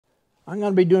I'm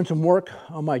going to be doing some work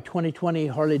on my 2020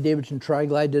 Harley Davidson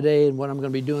Tri-Glide today, and what I'm going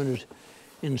to be doing is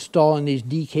installing these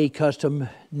DK Custom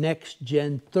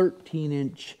NexGen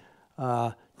 13-inch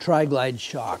Tri-Glide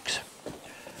shocks.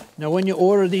 Now when you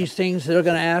order these things, they're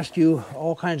going to ask you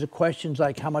all kinds of questions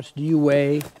like how much do you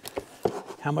weigh,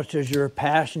 how much does your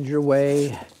passenger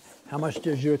weigh, how much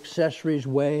does your accessories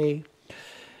weigh,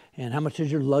 and how much does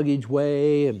your luggage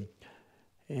weigh,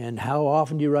 and how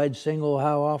often do you ride single,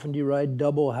 how often do you ride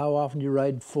double, how often do you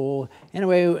ride full.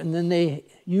 Anyway, and then they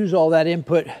use all that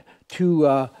input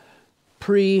to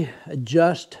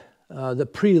pre-adjust the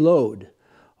preload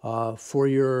for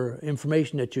your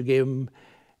information that you gave them.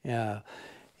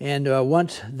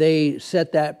 Once they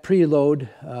set that preload,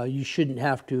 you shouldn't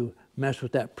have to mess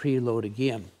with that preload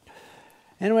again.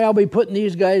 Anyway, I'll be putting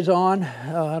these guys on.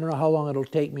 I don't know how long it'll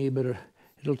take me, but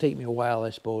it'll take me a while,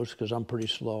 I suppose, because I'm pretty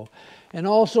slow. And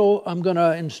also, I'm going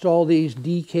to install these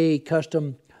DK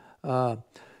Custom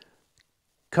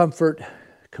Comfort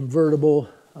Convertible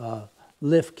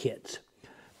lift kits.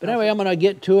 But anyway, I'm going to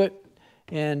get to it,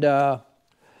 and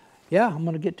yeah, I'm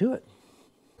going to get to it.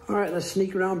 All right, let's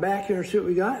sneak around back here and see what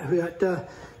we got. We got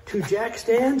 2 jack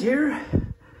stands here,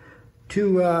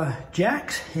 2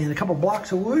 jacks, and a couple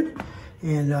blocks of wood.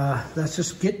 And let's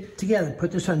just get together and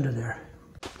put this under there.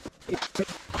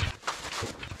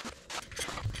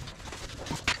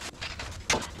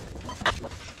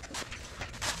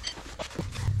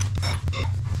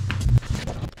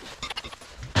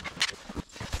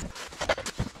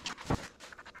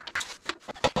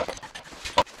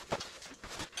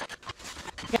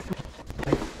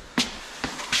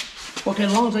 Okay,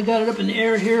 as long as I got it up in the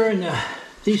air here, and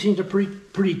these things are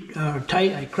pretty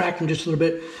tight, I cracked them just a little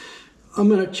bit. I'm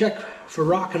going to check for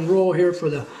rock and roll here for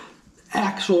the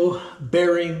axle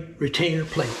bearing retainer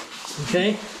plate,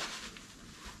 okay?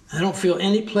 I don't feel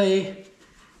any play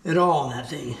at all on that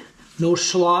thing. No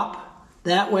slop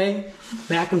that way,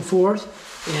 back and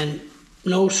forth, and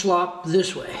no slop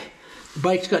this way. The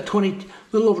bike's got a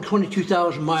little over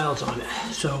 22,000 miles on it.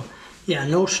 So yeah,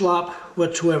 no slop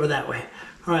whatsoever that way.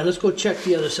 All right, let's go check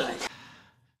the other side.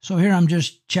 So here I'm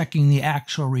just checking the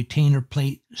axle retainer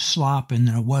plate slop, and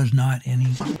there was not any.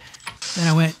 Then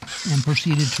I went and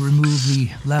proceeded to remove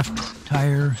the left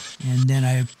tire, and then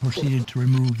I proceeded to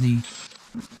remove the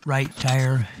right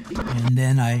tire, and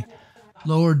then I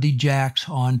lowered the jacks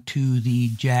onto the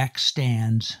jack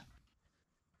stands.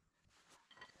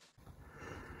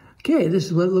 Okay, this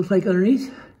is what it looks like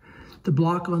underneath. The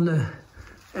block on the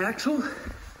axle,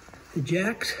 the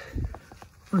jacks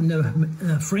on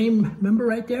the frame member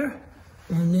right there.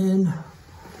 And then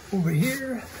over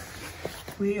here,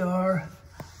 we are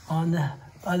on the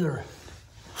other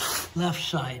left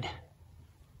side.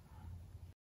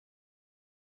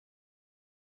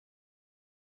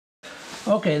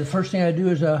 Okay, the first thing I do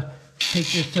is take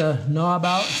this knob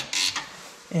out,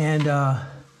 and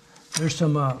there's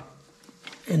some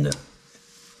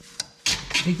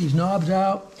take these knobs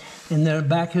out. And then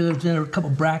back here, there's a couple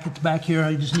brackets back here.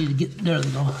 I just need to get, there they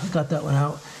go. I got that one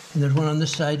out. And there's one on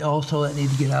this side also that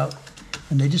needs to get out.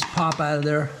 And they just pop out of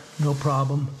there, no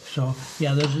problem. So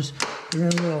yeah, there's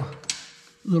a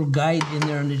little guide in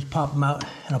there, and they just pop them out,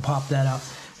 and I'll pop that out.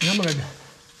 And I'm gonna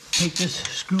take this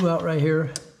screw out right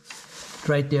here,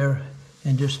 right there,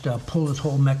 and just pull this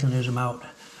whole mechanism out.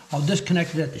 I'll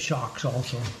disconnect it at the shocks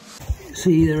also.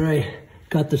 See there, I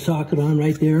got the socket on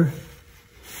right there,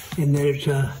 and there's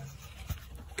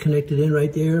connected in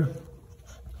right there.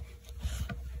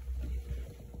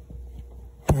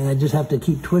 And I just have to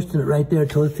keep twisting it right there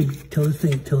till this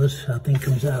thing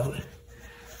comes out.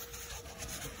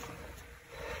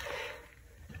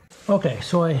 Okay,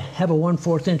 so I have a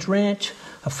 1/4 inch wrench,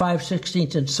 a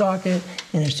 5/16 inch socket,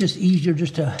 and it's just easier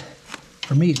just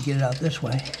for me to get it out this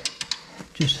way.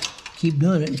 Just keep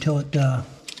doing it until it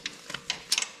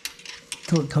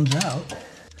comes out.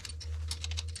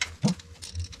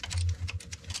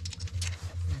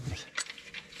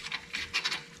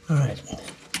 All right,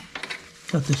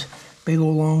 got this big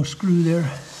old long screw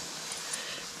there.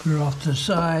 Put it off to the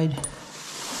side.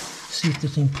 See if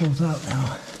this thing pulls out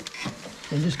now.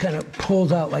 It just kind of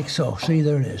pulls out like so. See,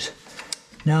 there it is.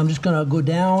 Now I'm just gonna go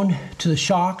down to the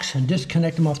shocks and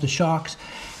disconnect them off the shocks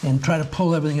and try to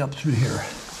pull everything up through here.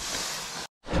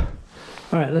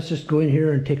 All right, let's just go in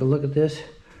here and take a look at this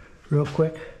real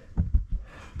quick.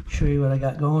 Show you what I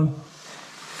got going.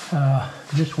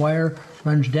 This wire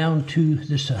runs down to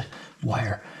this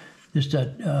wire. This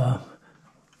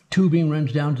tubing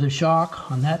runs down to the shock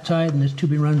on that side, and this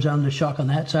tubing runs down to the shock on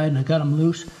that side, and I got them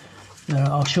loose.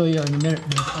 I'll show you in a minute.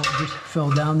 It just fell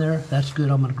down there. That's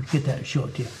good. I'm going to get that and show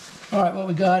it to you. All right, what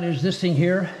we got is this thing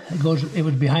here. It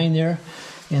was behind there,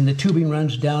 and the tubing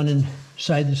runs down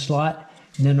inside the slot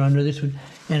and then under this one,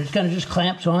 and it kind of just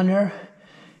clamps on there.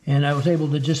 And I was able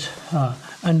to just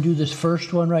undo this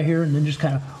first one right here and then just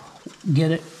kind of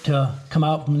get it to come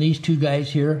out from these two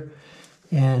guys here.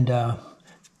 And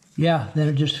yeah, then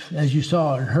it just, as you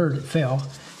saw and heard, it fell.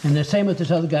 And the same with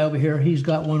this other guy over here. He's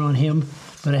got one on him,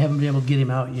 but I haven't been able to get him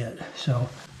out yet. So,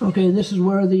 okay, this is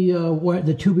where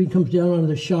the tubing comes down onto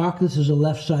the shock. This is a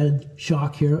left side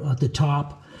shock here at the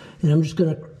top. And I'm just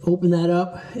gonna open that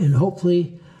up, and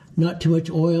hopefully not too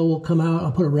much oil will come out.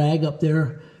 I'll put a rag up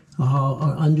there.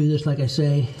 I'll undo this like I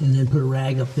say, and then put a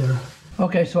rag up there.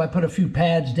 Okay, so I put a few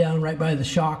pads down right by the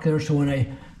shock there, so when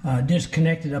I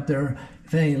disconnect it up there,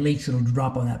 if anything leaks, it'll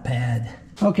drop on that pad.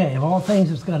 Okay, of all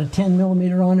things, it's got a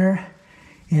 10mm on there,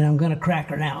 and I'm gonna crack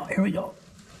her now. Here we go.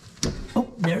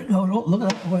 Oh, there it goes. Oh, look at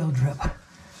that oil drip.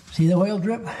 See the oil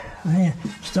drip? Man,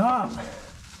 stop.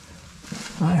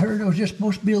 I heard it was just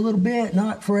supposed to be a little bit,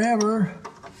 not forever.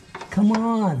 Come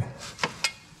on.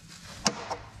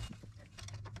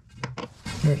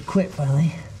 There it quit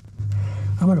finally.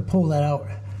 I'm gonna pull that out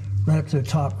right up to the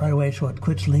top right away so it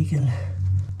quits leaking.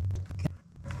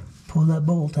 Pull that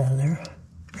bolt out of there.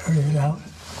 There it is out.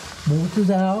 Bolt is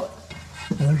out.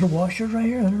 And there's a washer right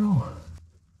here. I don't know.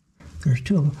 There's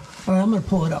two of them. All right, I'm gonna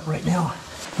pull it up right now.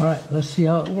 All right, let's see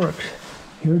how it works.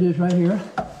 Here it is right here.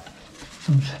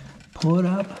 Let's pull it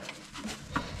up.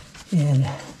 And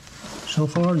so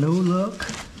far, no luck.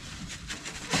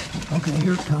 Okay,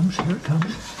 here it comes, here it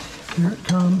comes. Here it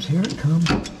comes, here it comes.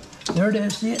 There it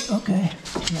is, see it? Okay.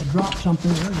 I dropped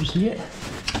something there, you see it?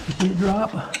 You see it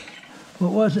drop?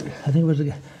 What was it? I think it was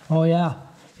oh yeah,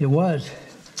 it was.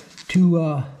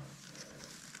 Two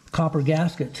copper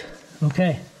gaskets.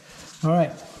 Okay, all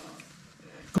right.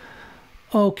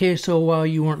 Okay, so while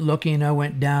you weren't looking, I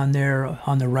went down there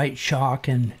on the right shock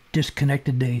and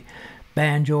disconnected the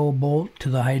banjo bolt to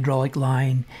the hydraulic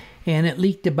line, and it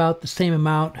leaked about the same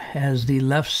amount as the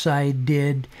left side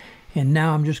did. And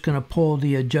now I'm just going to pull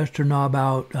the adjuster knob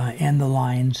out and the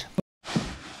lines.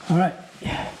 All right,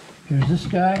 here's this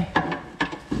guy.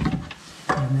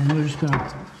 And then we're just going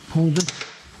to pull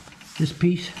this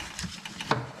piece.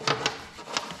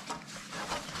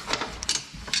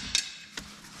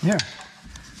 There.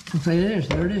 Looks like it is.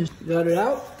 There it is. Got it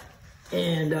out.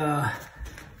 And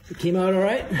it came out all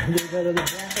right. There's that other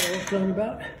bracket I was talking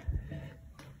about.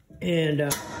 And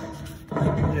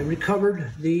I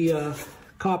recovered the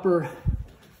copper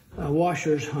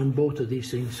washers on both of these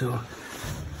things, so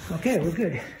okay, we're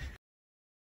good.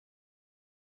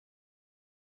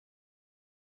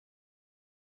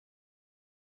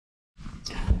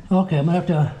 Okay, I'm gonna have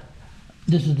to,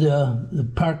 this is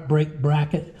the park brake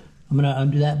bracket. I'm gonna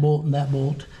undo that bolt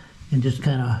and just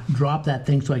kind of drop that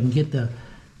thing so I can get the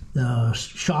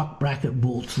shock bracket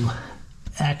bolts,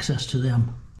 access to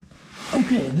them.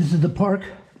 Okay, this is the park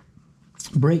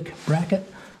brake bracket.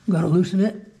 I'm going to loosen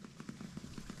it,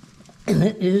 and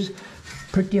it is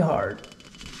pretty hard.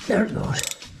 There it goes.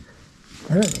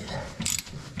 There it is.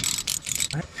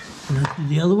 All right. And let's do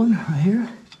the other one right here.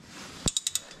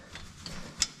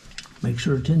 Make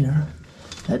sure it's in there.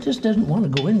 That just doesn't want to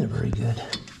go in there very good.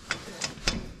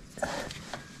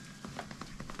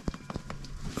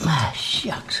 Ah,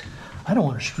 shucks. I don't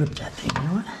want to strip that thing, you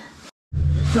know what?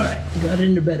 All right, got it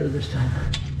in there better this time.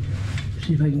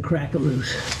 See if I can crack it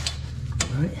loose.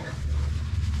 All right.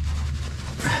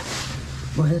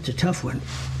 Boy, that's a tough one.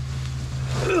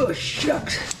 Oh,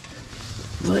 shucks.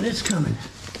 But it's coming.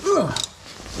 Oh,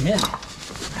 yeah.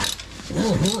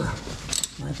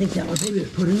 I think that was maybe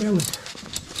put in there with.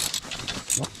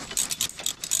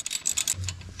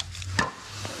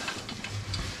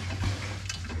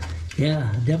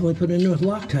 Yeah, definitely put in there with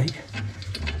Loctite.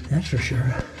 That's for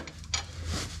sure.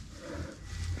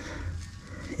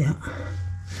 Yeah.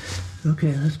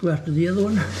 Okay, let's go after the other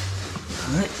one. All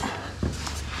right.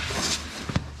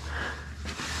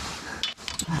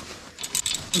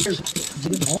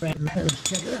 Let's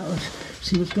check it out. Let's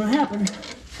see what's going to happen.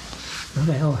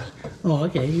 Okay. Oh,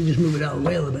 okay. You just move it out of the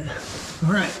way a little bit.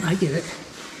 All right, I get it.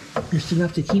 Just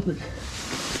enough to keep it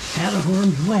out of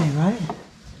harm's way, right?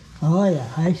 Oh yeah,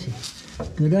 I see.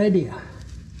 Good idea.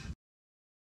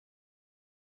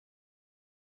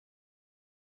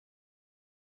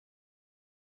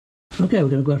 Okay, we're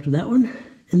going to go after that one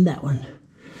and that one.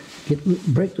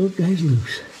 Break those guys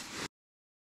loose.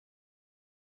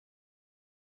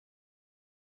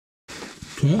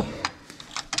 Okay.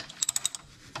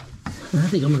 I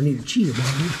think I'm going to need a cheater bar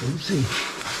on this one. Let's see.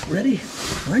 Ready?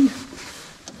 1,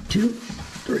 2,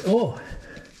 3. Oh.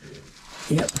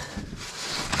 Yep.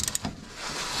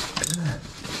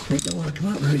 They don't want to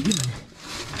come out very good.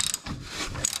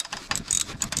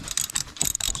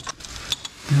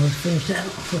 Now let's finish that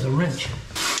off with a wrench.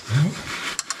 All right.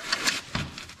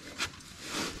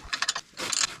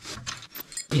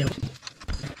 Yeah.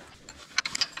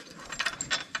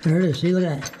 There it is. See, look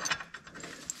at that.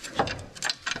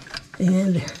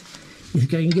 And you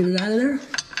think I can get it out of there?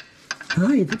 Huh?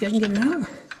 You think I can get it out?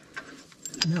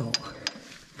 No.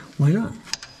 Why not?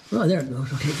 Oh, there it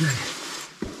goes. Okay, good.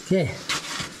 Okay.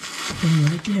 And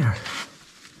right there.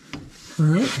 All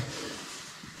right.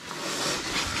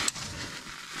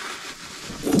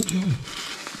 Okay.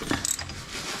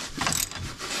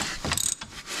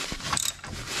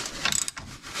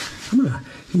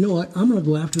 You know what? I'm gonna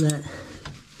go after that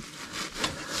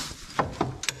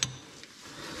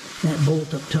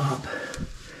bolt up top.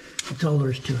 That's all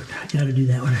there is to it. I gotta do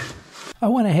that one. I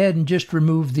went ahead and just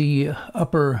removed the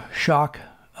upper shock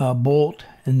bolt,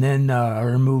 and then I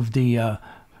removed the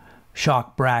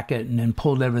shock bracket, and then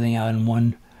pulled everything out in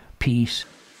one piece.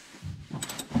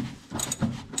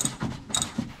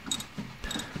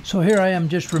 So here I am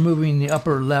just removing the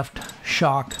upper left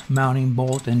shock mounting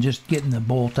bolt and just getting the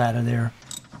bolt out of there.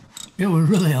 It was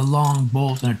really a long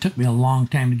bolt, and it took me a long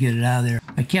time to get it out of there.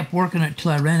 I kept working it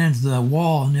till I ran into the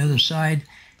wall on the other side,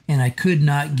 and I could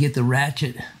not get the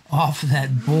ratchet off of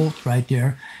that bolt right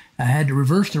there. I had to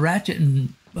reverse the ratchet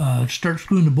and start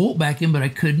screwing the bolt back in, but I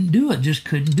couldn't do it, just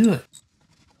couldn't do it.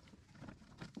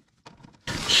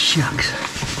 Shucks.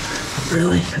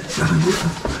 Really?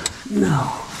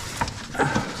 No.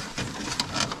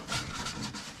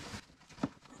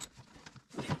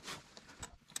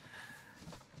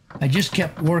 I just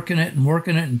kept working it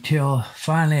until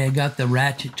finally I got the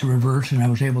ratchet to reverse, and I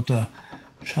was able to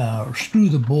screw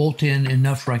the bolt in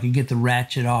enough where I could get the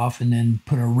ratchet off and then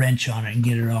put a wrench on it and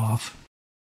get it off.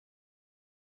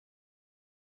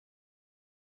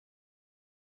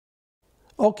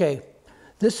 Okay,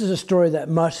 this is a story that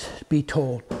must be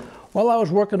told. While I was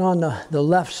working on the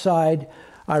left side,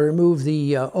 I removed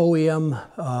the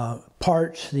OEM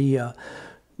parts, the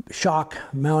shock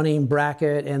mounting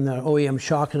bracket and the OEM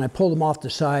shock, and I pulled them off the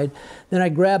side. Then I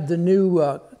grabbed the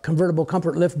new convertible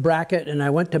comfort lift bracket, and I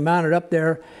went to mount it up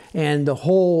there, and the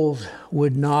holes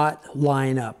would not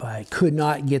line up. I could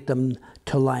not get them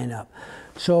to line up.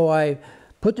 So I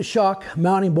put the shock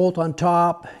mounting bolt on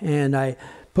top, and I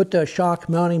put the shock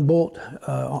mounting bolt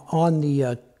on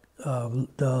the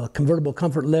convertible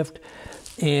comfort lift,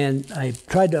 and I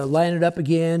tried to line it up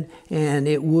again, and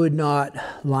it would not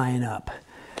line up.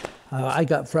 I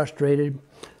got frustrated.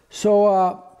 So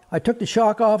I took the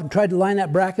shock off and tried to line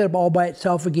that bracket up all by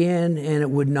itself again, and it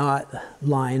would not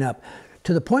line up.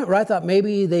 To the point where I thought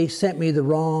maybe they sent me the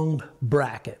wrong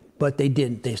bracket, but they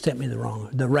didn't. They sent me the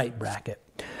right bracket.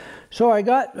 So I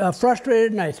got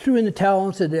frustrated, and I threw in the towel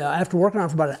and said, after working on it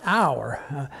for about an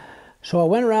hour, so I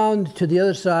went around to the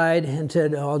other side and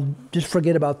said, I'll just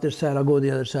forget about this side, I'll go to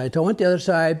the other side. So I went to the other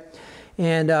side,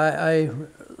 and I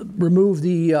removed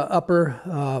the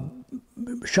upper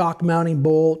shock mounting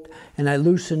bolt, and I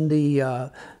loosened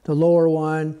the lower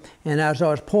one, and as I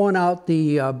was pulling out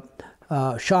the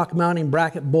shock mounting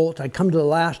bracket bolt, I come to the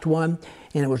last one,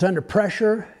 and it was under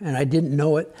pressure, and I didn't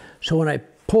know it. So when I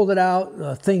pulled it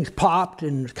out, things popped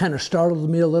and kind of startled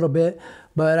me a little bit,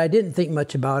 but I didn't think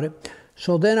much about it.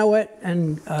 So then I went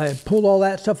and I pulled all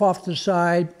that stuff off to the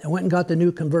side. I went and got the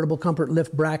new convertible comfort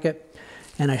lift bracket,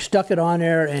 and I stuck it on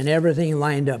there, and everything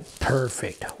lined up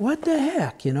perfect. What the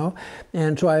heck, you know?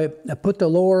 And so I put the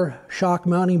lower shock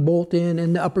mounting bolt in,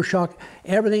 and the upper shock,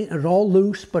 everything was all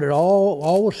loose, but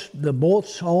the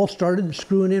bolts all started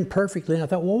screwing in perfectly. And I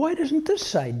thought, well, why doesn't this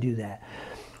side do that?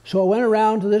 So I went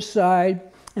around to this side,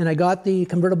 and I got the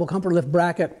convertible comfort lift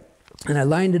bracket, and I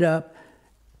lined it up,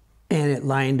 and it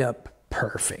lined up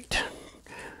perfect.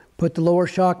 Put the lower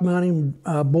shock mounting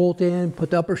bolt in, put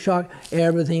the upper shock,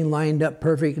 everything lined up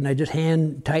perfect, and I just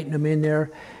hand tightened them in there.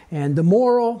 And the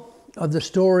moral of the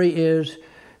story is,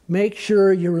 make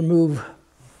sure you remove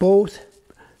both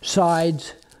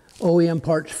sides OEM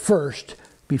parts first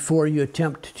before you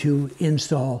attempt to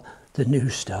install the new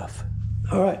stuff.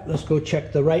 All right, let's go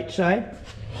check the right side.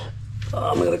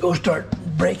 I'm gonna go start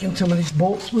breaking some of these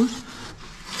bolts loose.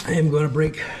 I am gonna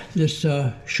break this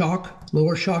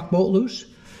lower shock bolt loose.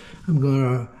 I'm going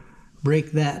to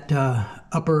break that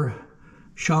upper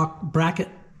shock bracket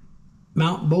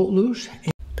mount bolt loose.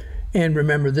 And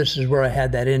remember, this is where I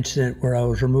had that incident where I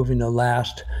was removing the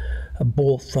last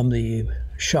bolt from the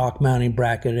shock mounting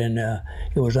bracket, and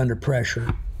it was under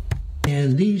pressure.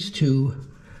 And these two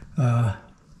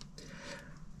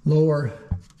lower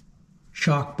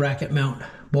shock bracket mount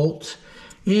bolts.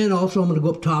 And also I'm going to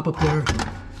go up top up there.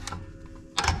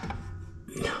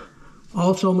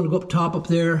 Also, I'm going to go up top up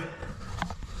there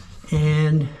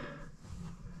and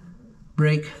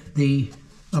break the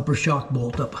upper shock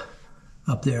bolt up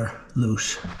there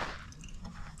loose,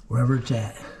 wherever it's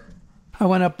at. I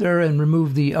went up there and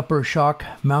removed the upper shock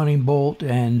mounting bolt,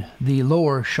 and the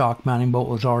lower shock mounting bolt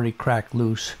was already cracked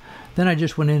loose. Then I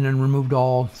just went in and removed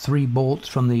all 3 bolts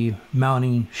from the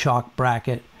mounting shock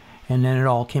bracket, and then it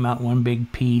all came out in one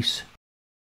big piece.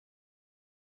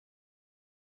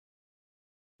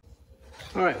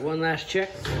 All right, one last check.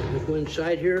 We'll go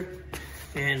inside here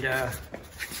and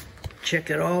check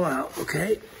it all out,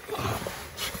 okay?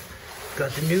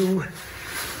 Got the new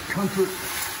Comfort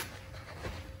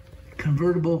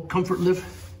Convertible Comfort Lift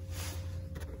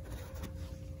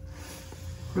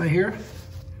right here.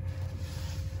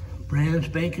 Brand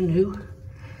spanking new.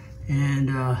 And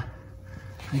I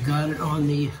got it on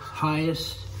the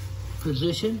highest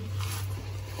position.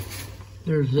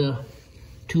 There's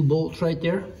 2 bolts right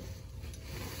there.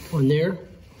 One there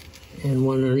and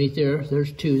one underneath there.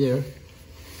 There's 2 there.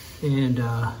 And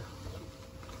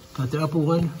got the upper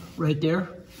one right there.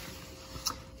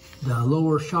 The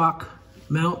lower shock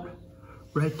mount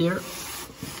right there.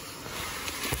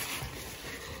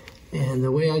 And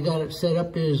the way I got it set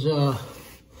up is the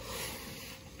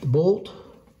bolt.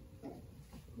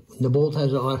 The bolt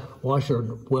has a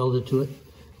washer welded to it.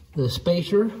 The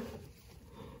spacer,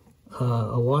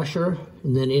 a washer,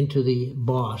 and then into the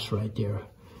boss right there.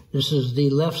 This is the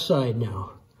left side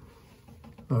now.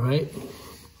 All right.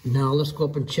 Now let's go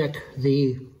up and check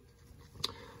the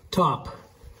top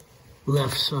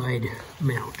left side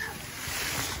mount.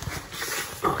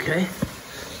 Okay.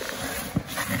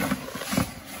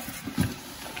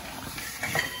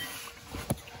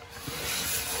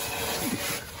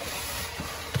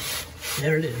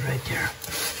 There it is right there.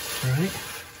 All right.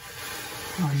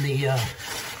 On the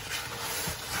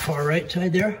far right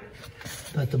side there,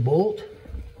 got the bolt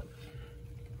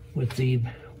with the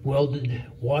welded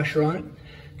washer on it.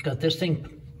 Got this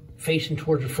thing facing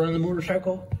towards the front of the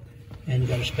motorcycle, and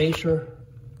got a spacer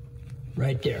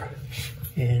right there.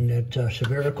 And it's a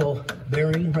spherical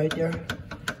bearing right there,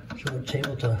 so it's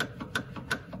able to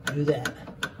do that.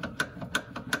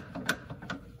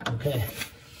 Okay,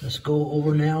 let's go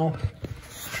over now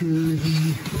to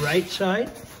the right side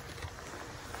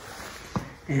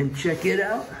and check it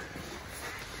out.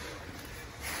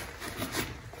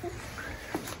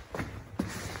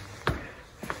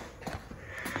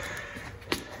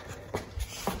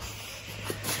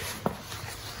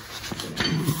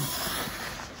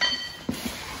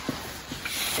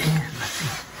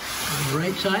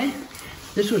 Right side.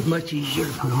 This was much easier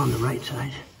to put on the right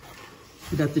side.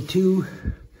 We got the 2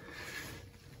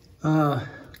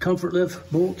 Comfort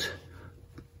Lift bolts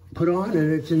put on,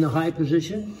 and it's in the high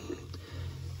position.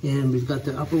 And we've got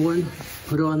the upper one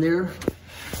put on there,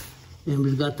 and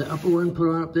we've got the upper one put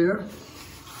on up there,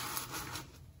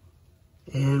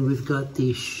 and we've got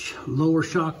the lower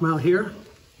shock mount here,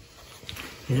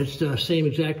 and it's the same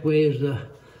exact way as the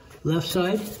left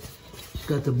side. It's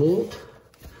got the bolt,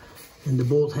 and the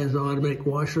bolt has an automatic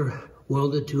washer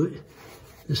welded to it,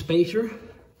 the spacer,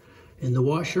 and the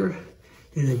washer,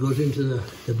 and it goes into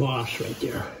the boss right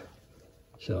there.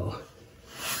 So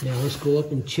now let's go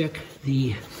up and check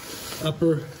the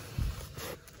upper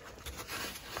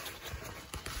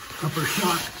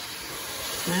shock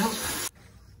mount.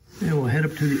 Then we'll head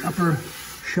up to the upper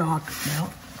shock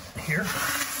mount here.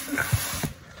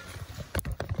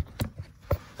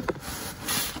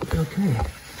 Okay.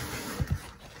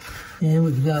 And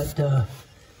we've got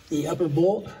the upper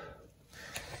bolt,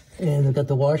 and we've got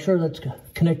the washer that's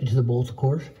connected to the bolts, of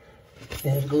course.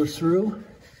 And it goes through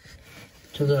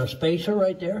to the spacer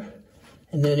right there,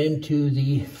 and then into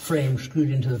the frame, screwed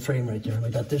into the frame right there. And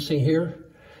we got this thing here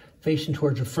facing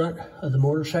towards the front of the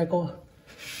motorcycle,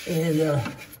 and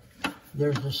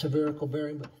there's the spherical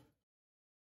bearing.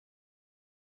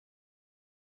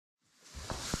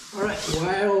 All right,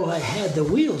 while I had the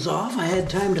wheels off, I had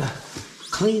time to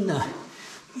clean the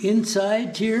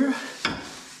inside here.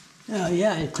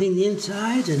 Yeah, I cleaned the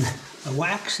insides and I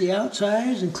waxed the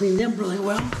outsides and cleaned them really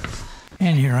well.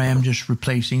 And here I am just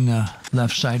replacing the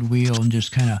left side wheel and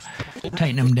just kind of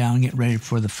tightening them down, getting ready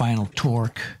for the final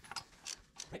torque.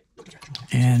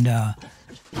 And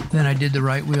then I did the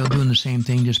right wheel, doing the same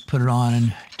thing, just put it on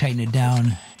and tighten it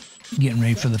down, getting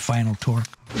ready for the final torque.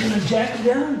 I'm gonna jack it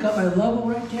down, got my level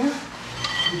right there.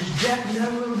 Just jack it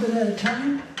down a little bit at a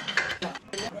time.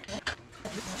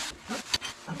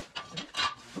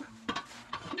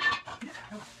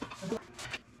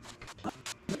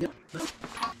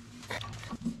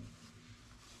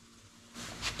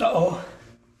 Uh-oh,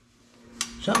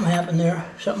 something happened there,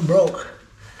 something broke.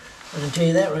 I can tell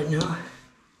you that right now.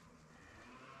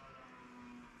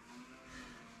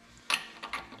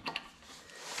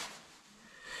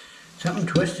 Something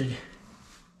twisted.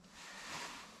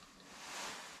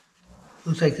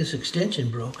 Looks like this extension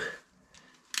broke.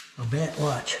 I'll bet.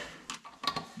 Watch.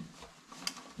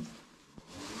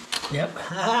 Yep.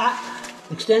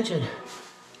 Extension.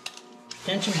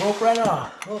 Extension broke right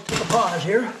off. We'll take a pause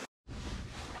here.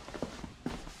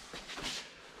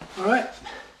 All right.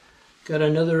 Got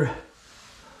another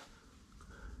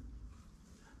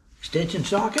extension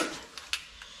socket.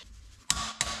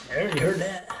 There, you heard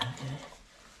that. Okay.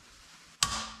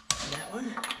 That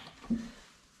one.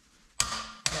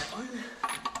 That one.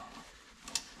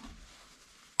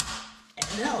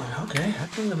 And that one. Okay, I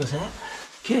can live with that.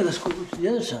 Okay, let's go to the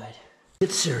other side.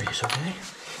 Get serious, okay?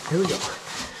 Here we go.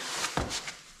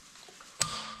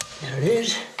 There it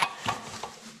is.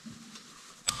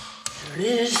 There it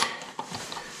is.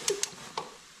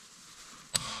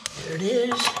 There it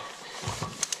is.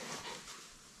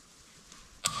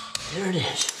 There it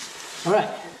is. All right.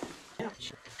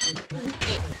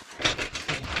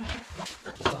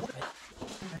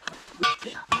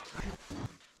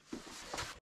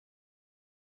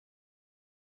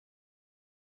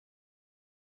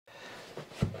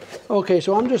 Okay,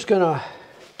 so I'm just gonna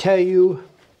tell you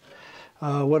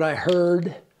what I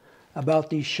heard about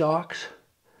these shocks.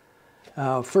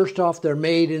 First off, they're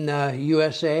made in the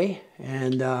USA,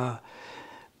 and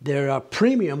they're a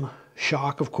premium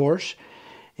shock, of course.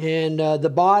 And the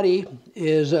body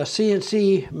is a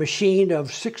CNC machined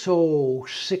of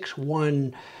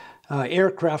 6061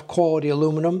 aircraft quality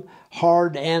aluminum,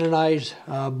 hard anodized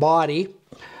body.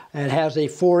 It has a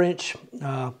 4-inch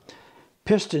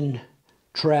piston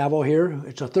travel here.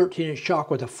 It's a 13-inch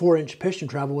shock with a 4-inch piston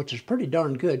travel, which is pretty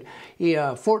darn good.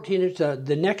 14-inch,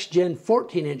 the NexGen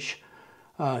 14-inch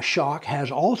shock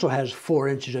also has 4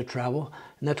 inches of travel,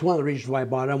 and that's one of the reasons why I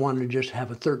bought it. I wanted to just have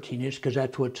a 13-inch because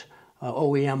that's what's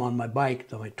OEM on my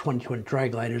bike. My 2020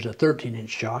 Tri-Glide is a 13-inch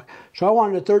shock. So I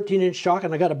wanted a 13-inch shock,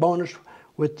 and I got a bonus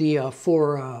with the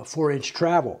 4-inch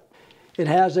travel. It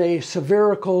has a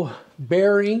spherical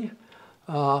bearing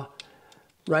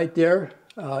right there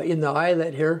in the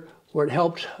eyelet here, where it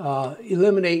helps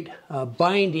eliminate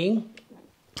binding.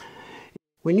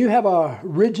 When you have a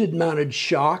rigid mounted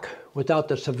shock without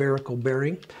the spherical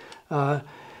bearing,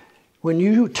 when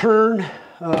you turn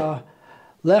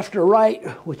left or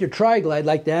right with your Tri-Glide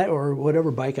like that, or whatever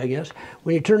bike, I guess,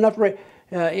 when you turn left or right,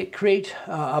 it creates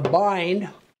a bind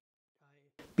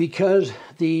because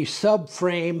the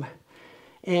subframe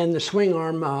and the swing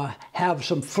arm have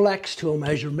some flex to them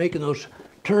as you're making those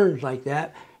turns like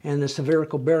that, and the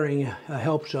spherical bearing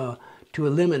helps to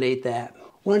eliminate that.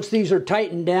 Once these are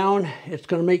tightened down, it's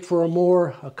going to make for a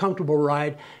more comfortable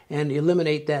ride and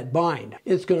eliminate that bind.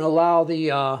 It's going to allow the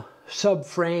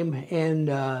subframe and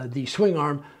the swing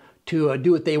arm to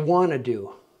do what they want to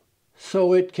do.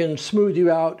 So it can smooth you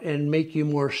out and make you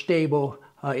more stable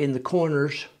in the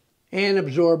corners and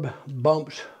absorb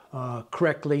bumps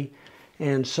correctly,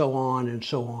 and so on and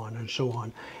so on and so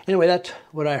on. Anyway, that's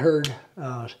what I heard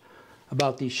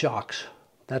about these shocks.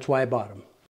 That's why I bought them.